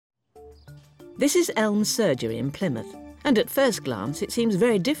This is Elm Surgery in Plymouth, and at first glance it seems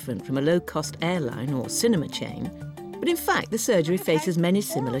very different from a low-cost airline or cinema chain, but in fact the surgery faces many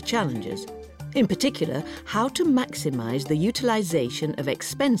similar challenges. In particular, how to maximise the utilisation of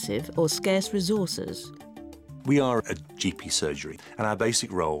expensive or scarce resources. We are a GP surgery, and our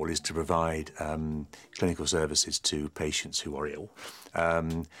basic role is to provide clinical services to patients who are ill.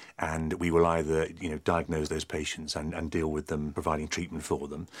 And we will either, diagnose those patients and deal with them, providing treatment for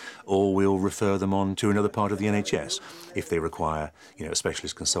them, or we'll refer them on to another part of the NHS if they require, a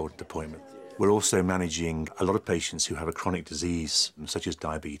specialist consultant appointment. We're also managing a lot of patients who have a chronic disease, such as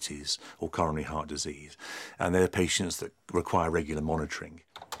diabetes or coronary heart disease, and they're patients that require regular monitoring.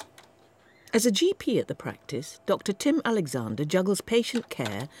 As a GP at the practice, Dr. Tim Alexander juggles patient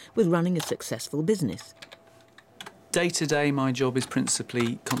care with running a successful business. Day to day, my job is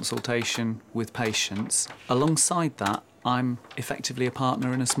principally consultation with patients. Alongside that, I'm effectively a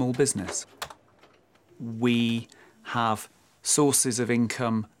partner in a small business. We have sources of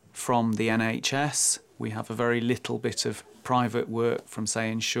income from the NHS. We have a very little bit of private work from, say,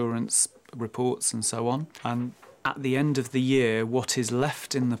 insurance reports and so on. And at the end of the year, what is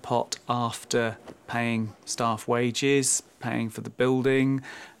left in the pot after paying staff wages, paying for the building,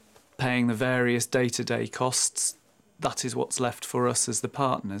 paying the various day-to-day costs, that is what's left for us as the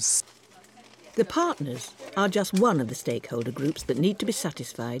partners. The partners are just one of the stakeholder groups that need to be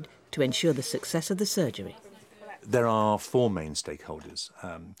satisfied to ensure the success of the surgery. There are four main stakeholders.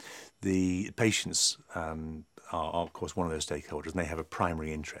 The patients are, of course, one of those stakeholders, and they have a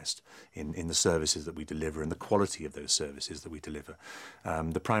primary interest in the services that we deliver and the quality of those services that we deliver.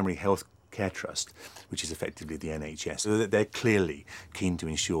 The Primary Health Care Trust, which is effectively the NHS, so that they're clearly keen to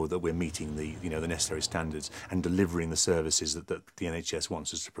ensure that we're meeting the necessary standards and delivering the services that the NHS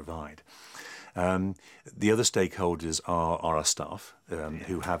wants us to provide. The other stakeholders are our staff,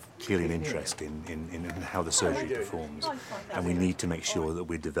 who have clearly an interest in how the surgery performs, and we need to make sure that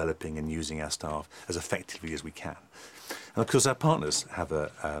we're developing and using our staff as effectively as we can. And of course our partners have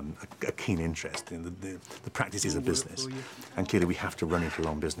a keen interest in the practice is a business, and clearly we have to run it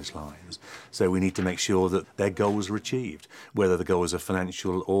along business lines. So we need to make sure that their goals are achieved, whether the goals are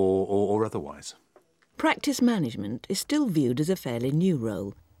financial or otherwise. Practice management is still viewed as a fairly new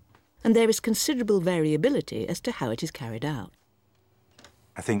role, and there is considerable variability as to how it is carried out.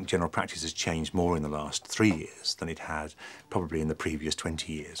 I think general practice has changed more in the last 3 years than it had probably in the previous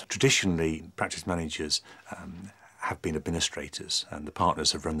 20 years. Traditionally, practice managers have been administrators, and the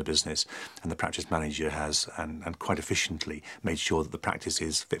partners have run the business, and the practice manager has, and quite efficiently, made sure that the practice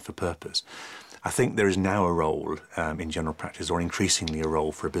is fit for purpose. I think there is now a role in general practice, or increasingly a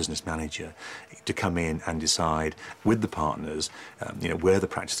role for a business manager, to come in and decide with the partners, where the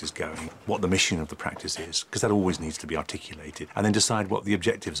practice is going, what the mission of the practice is, because that always needs to be articulated, and then decide what the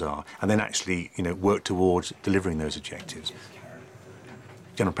objectives are, and then actually, work towards delivering those objectives.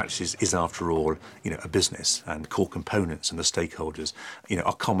 General practice is after all, a business, and core components and the stakeholders,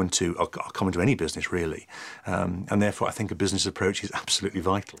 are common to any business really, and therefore I think a business approach is absolutely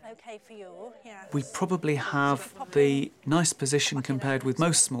vital. Okay for you, yeah. We probably have the nice position compared with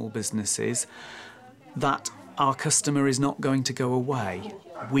most small businesses that our customer is not going to go away.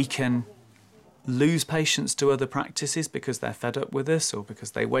 We can lose patients to other practices because they're fed up with us, or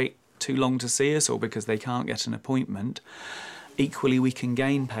because they wait too long to see us, or because they can't get an appointment. Equally, we can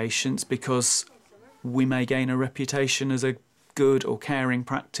gain patients because we may gain a reputation as a good or caring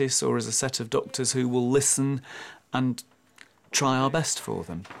practice, or as a set of doctors who will listen and try our best for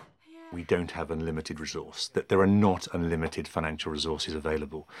them. We don't have unlimited resource, that there are not unlimited financial resources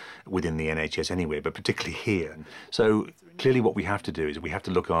available within the NHS anywhere, but particularly here. So clearly what we have to do is we have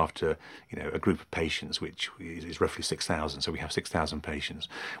to look after, a group of patients, which is roughly 6,000, so we have 6,000 patients.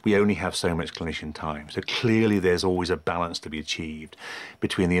 We only have so much clinician time. So clearly there's always a balance to be achieved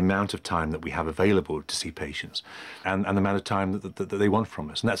between the amount of time that we have available to see patients and the amount of time that they want from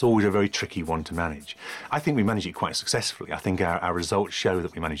us. And that's always a very tricky one to manage. I think we manage it quite successfully. I think our results show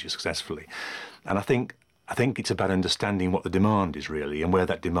that we manage it successfully. And I think it's about understanding what the demand is really, and where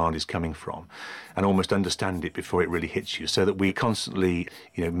that demand is coming from, and almost understand it before it really hits you, so that we're constantly,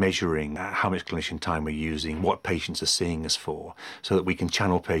 measuring how much clinician time we're using, what patients are seeing us for, so that we can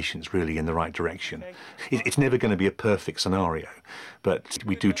channel patients really in the right direction. It's never going to be a perfect scenario, but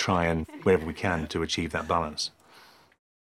we do try and, wherever we can, to achieve that balance.